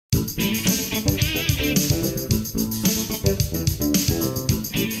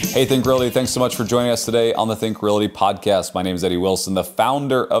Hey, Think Realty, thanks so much for joining us today on the Think Realty podcast. My name is Eddie Wilson, the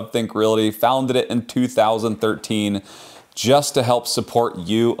founder of Think Realty, founded it in 2013 just to help support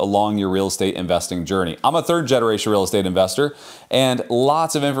you along your real estate investing journey. I'm a third generation real estate investor, and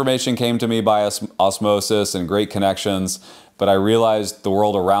lots of information came to me by osmosis and great connections, but I realized the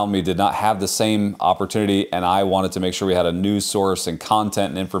world around me did not have the same opportunity, and I wanted to make sure we had a news source and content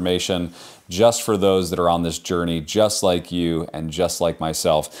and information just for those that are on this journey, just like you and just like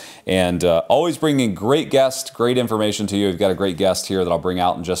myself. And always bringing great guests, great information to you. We've got a great guest here that I'll bring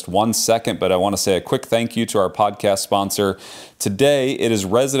out in just 1 second, but I want to say a quick thank you to our podcast sponsor. Today, it is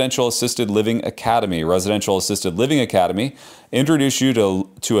Residential Assisted Living Academy. Residential Assisted Living Academy introduce you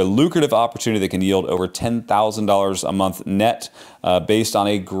to a lucrative opportunity that can yield over $10,000 a month net based on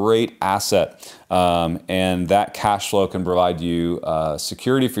a great asset. And that cash flow can provide you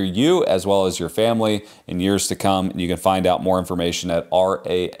security for you as well as your family in years to come. And you can find out more information at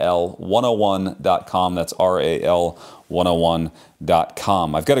RAL101.com. That's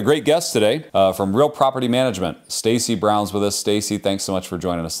RAL101.com. I've got a great guest today from Real Property Management. Stacy Brown's with us. Stacy, thanks so much for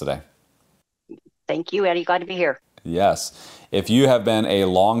joining us today. Thank you, Eddie. Glad to be here. Yes. If you have been a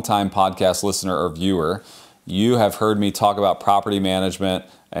longtime podcast listener or viewer, you have heard me talk about property management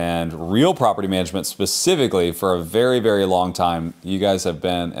and real property management specifically for a very, very long time. You guys have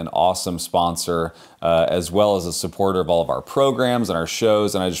been an awesome sponsor as well as a supporter of all of our programs and our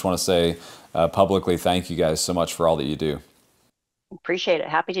shows. And I just want to say publicly, thank you guys so much for all that you do. Appreciate it.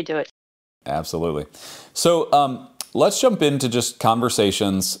 Happy to do it. Absolutely. So let's jump into just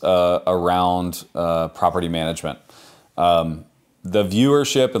conversations around property management. The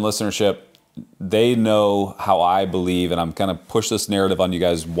viewership and listenership, they know how I believe, and I'm going to push this narrative on you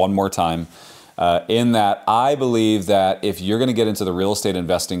guys one more time, in that I believe that if you're going to get into the real estate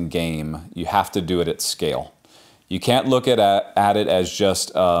investing game, you have to do it at scale. You can't look at it as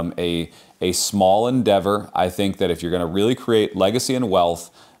just a small endeavor. I think that if you're going to really create legacy and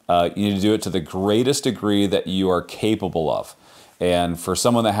wealth, you need to do it to the greatest degree that you are capable of. And for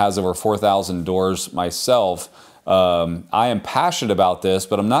someone that has over 4,000 doors myself, I am passionate about this,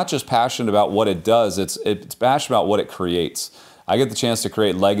 but I'm not just passionate about what it does, it's passionate about what it creates. I get the chance to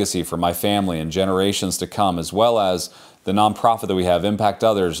create legacy for my family and generations to come, as well as the nonprofit that we have, Impact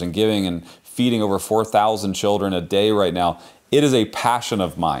Others, and giving and feeding over 4,000 children a day right now. It is a passion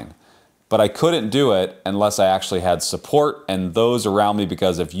of mine, but I couldn't do it unless I actually had support and those around me,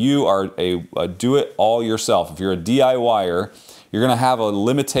 because if you are a do-it-all yourself, if you're a DIYer, you're going to have a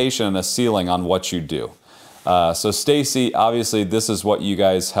limitation and a ceiling on what you do. So Stacy, obviously this is what you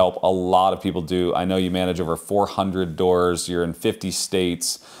guys help a lot of people do. I know you manage over 400 doors. You're in 50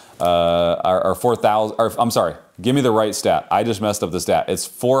 states. Or 4,000, I'm sorry, give me the right stat. I just messed up the stat. It's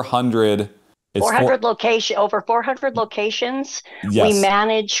 400. It's 400 over 400 locations. Yes. We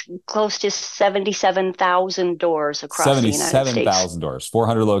manage close to 77,000 doors across the United States. 77,000 doors,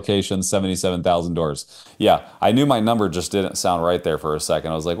 400 locations, 77,000 doors. Yeah, I knew my number just didn't sound right there for a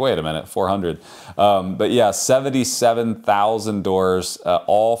second. I was like, wait a minute, 400. But yeah, 77,000 doors,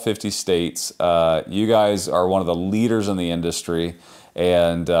 all 50 states. You guys are one of the leaders in the industry.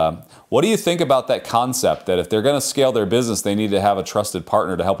 And what do you think about that concept that if they're going to scale their business, they need to have a trusted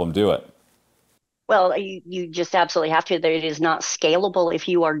partner to help them do it? Well, you just absolutely have to. It is not scalable if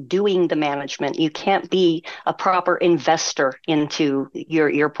you are doing the management. You can't be a proper investor into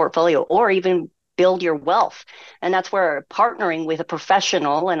your portfolio or even build your wealth. And that's where partnering with a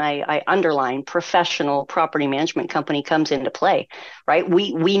professional, and I underline professional property management company, comes into play, right?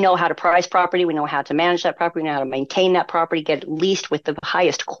 We know how to price property. We know how to manage that property. We know how to maintain that property, get leased with the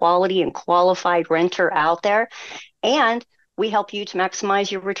highest quality and qualified renter out there. And we help you to maximize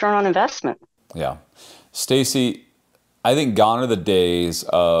your return on investment. Yeah. Stacy, I think gone are the days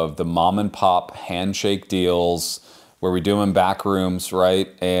of the mom and pop handshake deals where we do them in back rooms, right?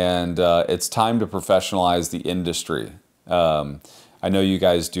 And it's time to professionalize the industry. I know you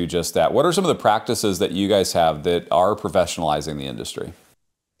guys do just that. What are some of the practices that you guys have that are professionalizing the industry?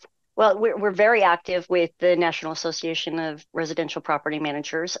 Well, we're very active with the National Association of Residential Property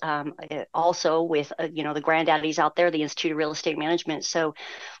Managers, also with the granddaddies out there, the Institute of Real Estate Management. So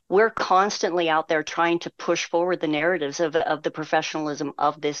we're constantly out there trying to push forward the narratives of the professionalism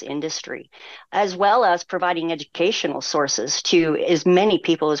of this industry, as well as providing educational sources to as many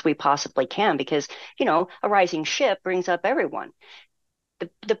people as we possibly can, because, a rising ship brings up everyone.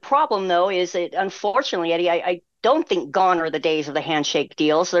 The problem, though, is that, unfortunately, Eddie, I don't think gone are the days of the handshake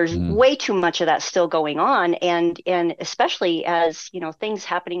deals. There's way too much of that still going on. And especially as, things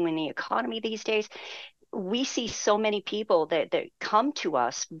happening in the economy these days, we see so many people that come to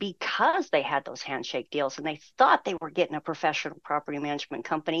us because they had those handshake deals and they thought they were getting a professional property management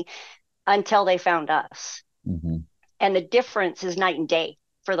company until they found us. Hmm. And the difference is night and day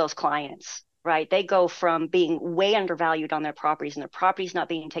for those clients, right? They go from being way undervalued on their properties and their properties not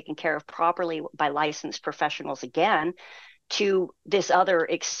being taken care of properly by licensed professionals again to this other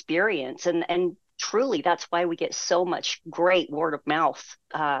experience. And truly, that's why we get so much great word of mouth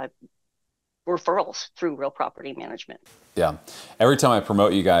referrals through Real Property Management. Yeah. Every time I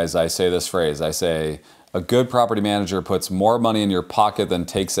promote you guys, I say this phrase. I say, a good property manager puts more money in your pocket than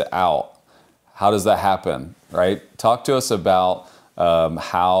takes it out. How does that happen, right? Talk to us about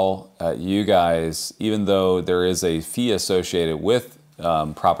how you guys, even though there is a fee associated with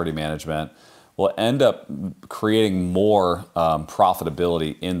property management, will end up creating more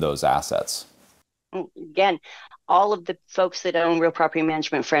profitability in those assets. Again, all of the folks that own Real Property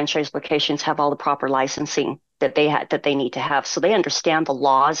Management franchise locations have all the proper licensing that they need to have, so they understand the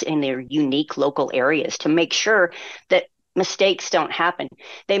laws in their unique local areas to make sure that mistakes don't happen.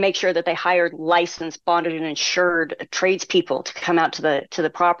 They make sure that they hired licensed, bonded, and insured tradespeople to come out to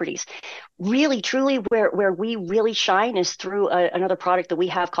the properties. Really, truly, where we really shine is through another product that we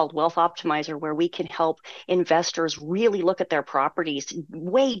have called Wealth Optimizer, where we can help investors really look at their properties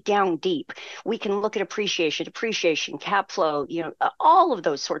way down deep. We can look at appreciation, depreciation, cap flow, all of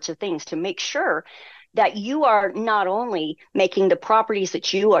those sorts of things to make sure that you are not only making the properties that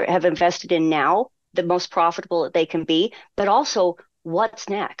have invested in now the most profitable that they can be, but also what's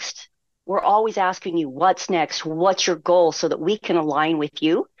next. We're always asking you, what's next? What's your goal so that we can align with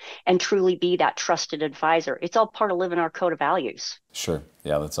you and truly be that trusted advisor? It's all part of living our code of values. Sure.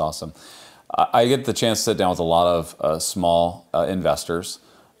 Yeah, that's awesome. I get the chance to sit down with a lot of small investors.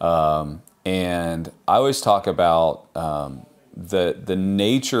 And I always talk about the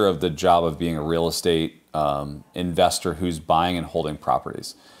nature of the job of being a real estate investor who's buying and holding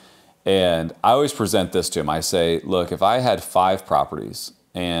properties. And I always present this to them. I say, look, if I had 5 properties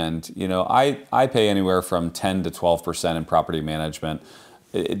and, I pay anywhere from 10 to 12% in property management,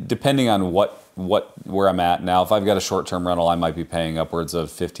 depending on where I'm at. Now, if I've got a short-term rental, I might be paying upwards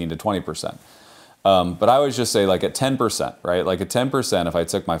of 15 to 20%. But I always just say like at 10%, right? Like at 10%, if I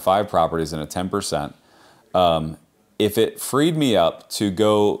took my 5 properties and at 10%, if it freed me up to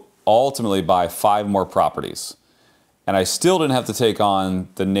go ultimately buy 5 more properties, and I still didn't have to take on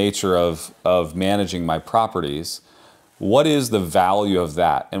the nature of managing my properties, what is the value of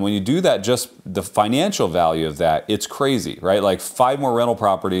that? And when you do that, just the financial value of that, it's crazy, right? Like 5 more rental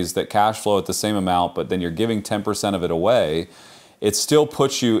properties that cash flow at the same amount, but then you're giving 10% of it away, it still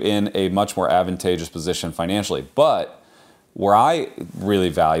puts you in a much more advantageous position financially. But where I really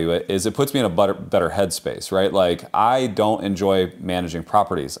value it is it puts me in a better headspace, right? Like I don't enjoy managing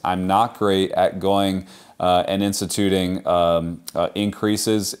properties. I'm not great at going and instituting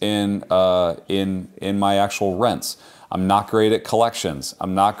increases in my actual rents. I'm not great at collections.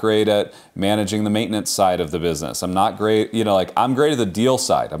 I'm not great at managing the maintenance side of the business. I'm not great, I'm great at the deal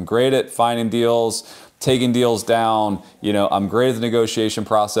side. I'm great at finding deals, taking deals down. I'm great at the negotiation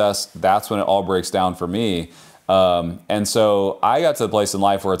process. That's when it all breaks down for me. And so I got to the place in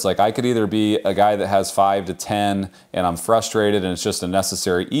life where it's like I could either be a guy that has 5 to 10 and I'm frustrated and it's just a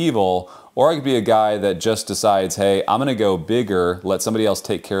necessary evil, or I could be a guy that just decides, hey, I'm going to go bigger, let somebody else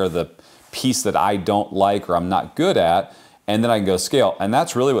take care of the piece that I don't like or I'm not good at, and then I can go scale. And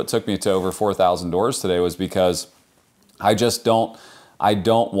that's really what took me to over 4,000 doors today, was because I don't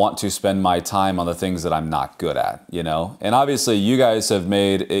want to spend my time on the things that I'm not good at, And obviously you guys have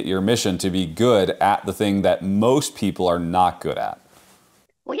made it your mission to be good at the thing that most people are not good at.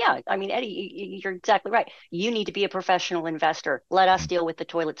 Well, yeah, I mean, Eddie, you're exactly right. You need to be a professional investor. Let us deal with the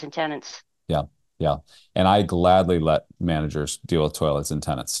toilets and tenants. Yeah, yeah. And I gladly let managers deal with toilets and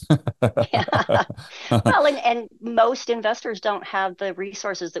tenants. Yeah. Well, and most investors don't have the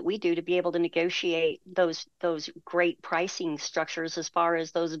resources that we do to be able to negotiate those great pricing structures as far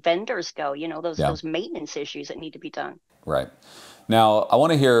as those vendors go, those maintenance issues that need to be done. Right. Now, I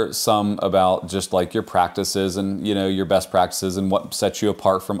want to hear some about just like your practices and, your best practices and what sets you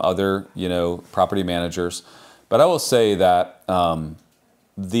apart from other, property managers. But I will say that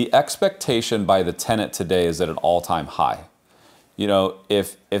the expectation by the tenant today is at an all-time high.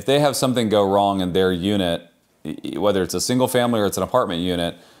 If they have something go wrong in their unit, whether it's a single family or it's an apartment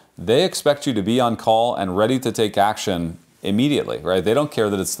unit, they expect you to be on call and ready to take action immediately, right? They don't care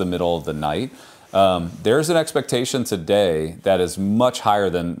that it's the middle of the night. There's an expectation today that is much higher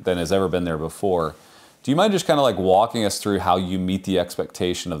than has ever been there before. Do you mind just kind of like walking us through how you meet the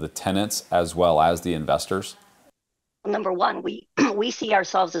expectation of the tenants as well as the investors? Number one, we we see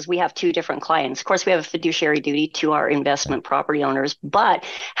ourselves as we have two different clients. Of course, we have a fiduciary duty to our investment property owners, but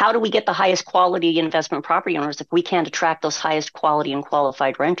how do we get the highest quality investment property owners if we can't attract those highest quality and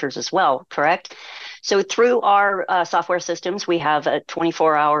qualified renters as well, correct? So through our software systems, we have a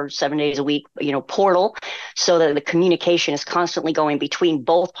 24-hour, 7 days a week, portal, so that the communication is constantly going between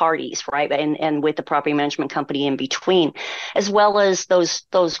both parties, right? And with the property management company in between, as well as those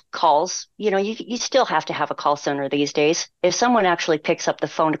calls. You still have to have a call center these days. If someone actually picks up the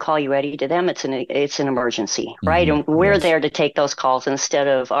phone to call you, Eddie, to them it's an emergency, right? Hmm. And we're Yes. there to take those calls instead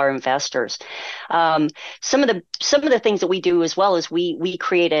of our investors. Um, some of the things that we do as well is we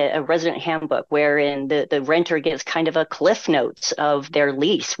create a resident handbook wherein the renter gets kind of a cliff notes of their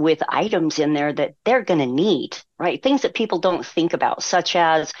lease with items in there that they're going to need, right? Things that people don't think about, such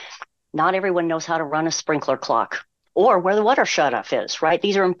as not everyone knows how to run a sprinkler clock or where the water shutoff is, right?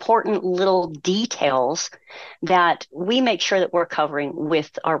 These are important little details that we make sure that we're covering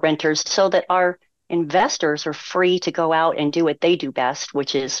with our renters so that our investors are free to go out and do what they do best,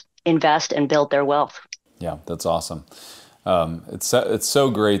 which is invest and build their wealth. Yeah, that's awesome. It's so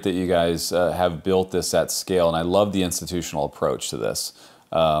great that you guys have built this at scale, and I love the institutional approach to this,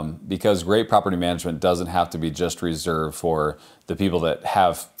 because great property management doesn't have to be just reserved for the people that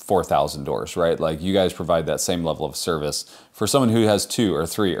have 4,000 doors, right? Like you guys provide that same level of service for someone who has 2 or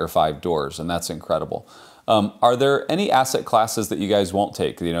 3 or 5 doors, and that's incredible. Are there any asset classes that you guys won't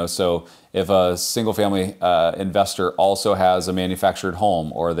take? So if a single family investor also has a manufactured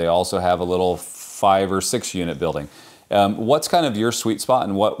home, or they also have a little 5 or 6 unit building, what's kind of your sweet spot,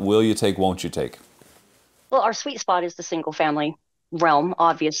 and what will you take, won't you take? Well, our sweet spot is the single family realm,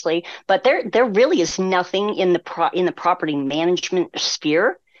 obviously, but there really is nothing in the property management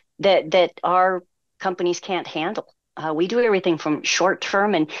sphere that our companies can't handle. We do everything from short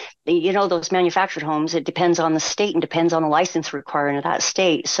term, and those manufactured homes. It depends on the state and depends on the license requirement of that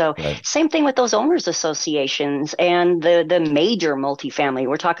state. So Right. same thing with those owners associations and the major multifamily.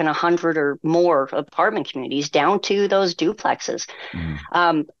 We're talking 100 or more apartment communities down to those duplexes.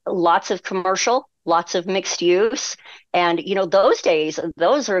 Mhm. Lots of commercial, lots of mixed use. And, those days,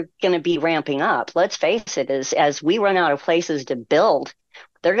 those are going to be ramping up. Let's face it, as we run out of places to build,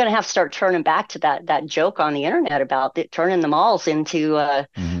 they're going to have to start turning back to that joke on the internet about turning the malls into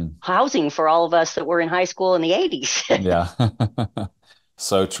Mhm. housing for all of us that were in high school in the 80s. Yeah.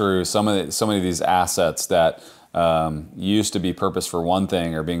 So true. So many of these assets that used to be purposed for one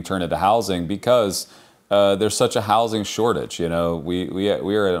thing are being turned into housing because there's such a housing shortage. We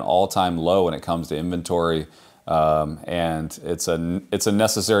are at an all-time low when it comes to inventory, and it's a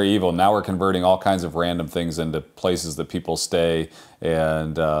necessary evil. Now we're converting all kinds of random things into places that people stay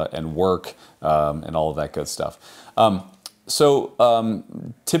and work, and all of that good stuff.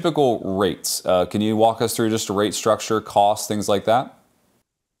 Typical rates. Can you walk us through just a rate structure, costs, things like that?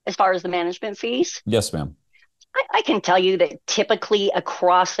 As far as the management fees, Yes, ma'am. I can tell you that typically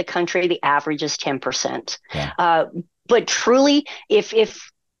across the country, the average is 10%. Okay. But truly,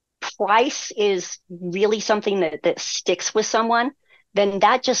 if price is really something that sticks with someone, then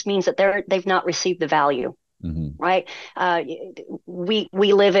that just means that they've not received the value. Hmm. Right. We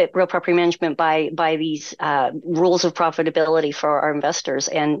live at Real Property Management by these rules of profitability for our investors,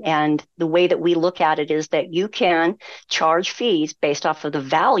 and the way that we look at it is that you can charge fees based off of the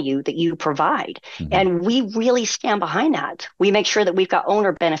value that you provide, Hmm. and we really stand behind that. We make sure that we've got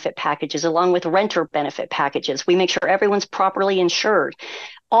owner benefit packages along with renter benefit packages. We make sure everyone's properly insured,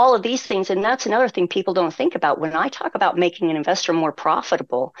 all of these things. And that's another thing people don't think about. When I talk about making an investor more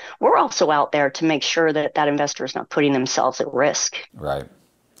profitable, we're also out there to make sure that that investor is not putting themselves at risk. Right.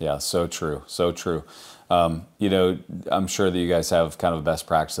 Yeah. So true. So true. I'm sure that you guys have kind of best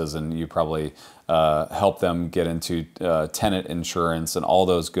practices, and you probably help them get into tenant insurance and all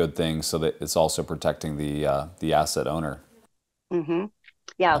those good things, so that it's also protecting the asset owner. Hmm.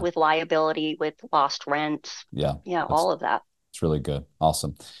 Yeah, Yeah. with liability, with lost rent. Yeah. Yeah, That's all of that. It's really good.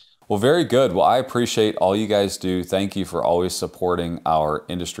 Awesome. Well, very good. Well, I appreciate all you guys do. Thank you for always supporting our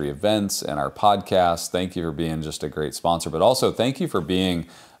industry events and our podcast. Thank you for being just a great sponsor, but also thank you for being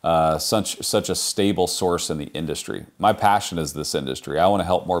such a stable source in the industry. My passion is this industry. I want to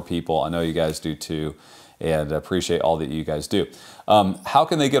help more people. I know you guys do too, and appreciate all that you guys do. How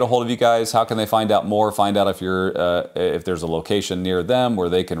can they get a hold of you guys? How can they find out more? Find out if there's a location near them where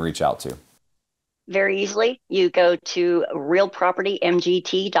they can reach out to. Very easily. You go to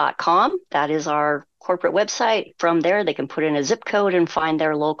realpropertymgt.com. That is our corporate website. From there, they can put in a zip code and find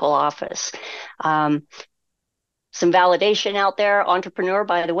their local office. Um, some validation out there. Entrepreneur,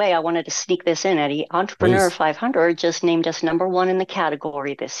 by the way, I wanted to sneak this in, Eddie. Entrepreneur Please. 500 just named us #1 in the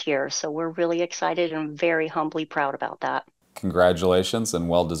category this year. So we're really excited and very humbly proud about that. Congratulations and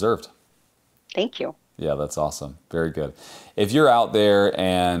well deserved. Thank you. Yeah, that's awesome. Very good. If you're out there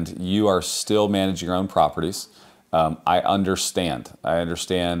and you are still managing your own properties, I understand. I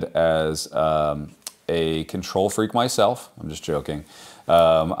understand as a control freak myself. I'm just joking.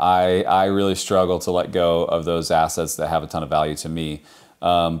 I really struggle to let go of those assets that have a ton of value to me.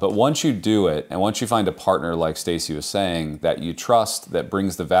 But once you do it, and once you find a partner like Stacy was saying that you trust, that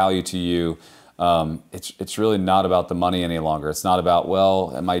brings the value to you, it's really not about the money any longer. It's not about,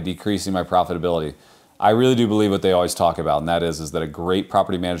 well, am I decreasing my profitability? I really do believe what they always talk about, and that is that a great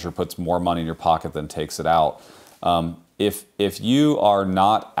property manager puts more money in your pocket than takes it out. If you are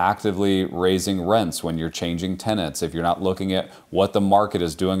not actively raising rents when you're changing tenants, if you're not looking at what the market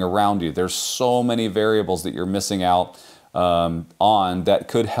is doing around you, there's so many variables that you're missing out on that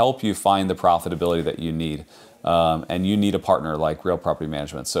could help you find the profitability that you need. And you need a partner like Real Property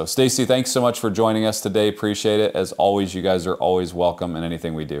Management. So Stacy, thanks so much for joining us today. Appreciate it. As always, you guys are always welcome in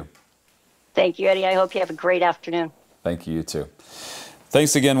anything we do. Thank you, Eddie. I hope you have a great afternoon. Thank you, you too.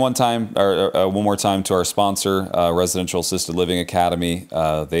 Thanks again one more time to our sponsor, Residential Assisted Living Academy.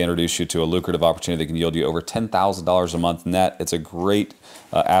 They introduce you to a lucrative opportunity that can yield you over $10,000 a month net. It's a great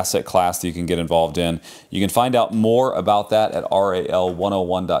asset class that you can get involved in. You can find out more about that at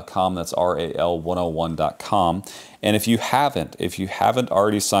ral101.com. That's ral101.com. And if you haven't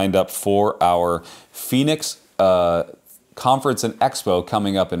already signed up for our Phoenix Conference and Expo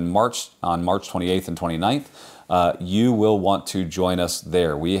coming up in March, on March 28th and 29th, you will want to join us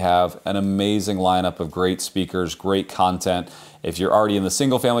there. We have an amazing lineup of great speakers, great content. If you're already in the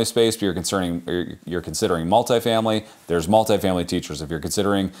single family space, but you're considering multifamily, there's multifamily teachers. If you're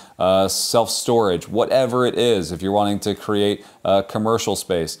considering self-storage, whatever it is, if you're wanting to create a commercial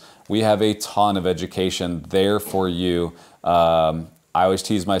space, we have a ton of education there for you. I always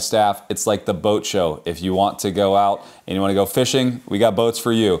tease my staff, it's like the boat show. If you want to go out and you want to go fishing, we got boats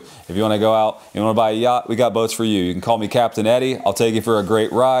for you. If you want to go out and you want to buy a yacht, we got boats for you. You can call me Captain Eddie. I'll take you for a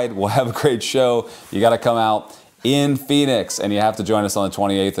great ride. We'll have a great show. You got to come out in Phoenix, and you have to join us on the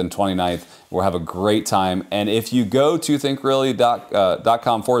 28th and 29th. We'll have a great time. And if you go to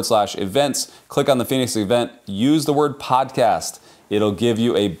thinkrealty.com/events, click on the Phoenix event, use the word podcast. It'll give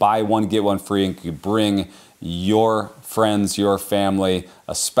you a buy one, get one free, and you can bring your friends, your family,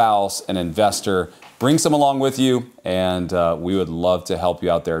 a spouse, an investor. Bring some along with you, and we would love to help you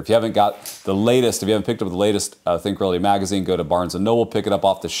out there. If you haven't got the latest, if you haven't picked up the latest Think Realty magazine, go to Barnes & Noble, pick it up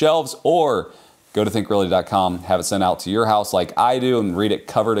off the shelves, or go to thinkrealty.com, have it sent out to your house like I do, and read it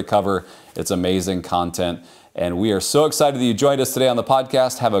cover to cover. It's amazing content. And we are so excited that you joined us today on the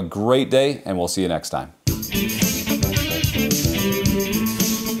podcast. Have a great day, and we'll see you next time.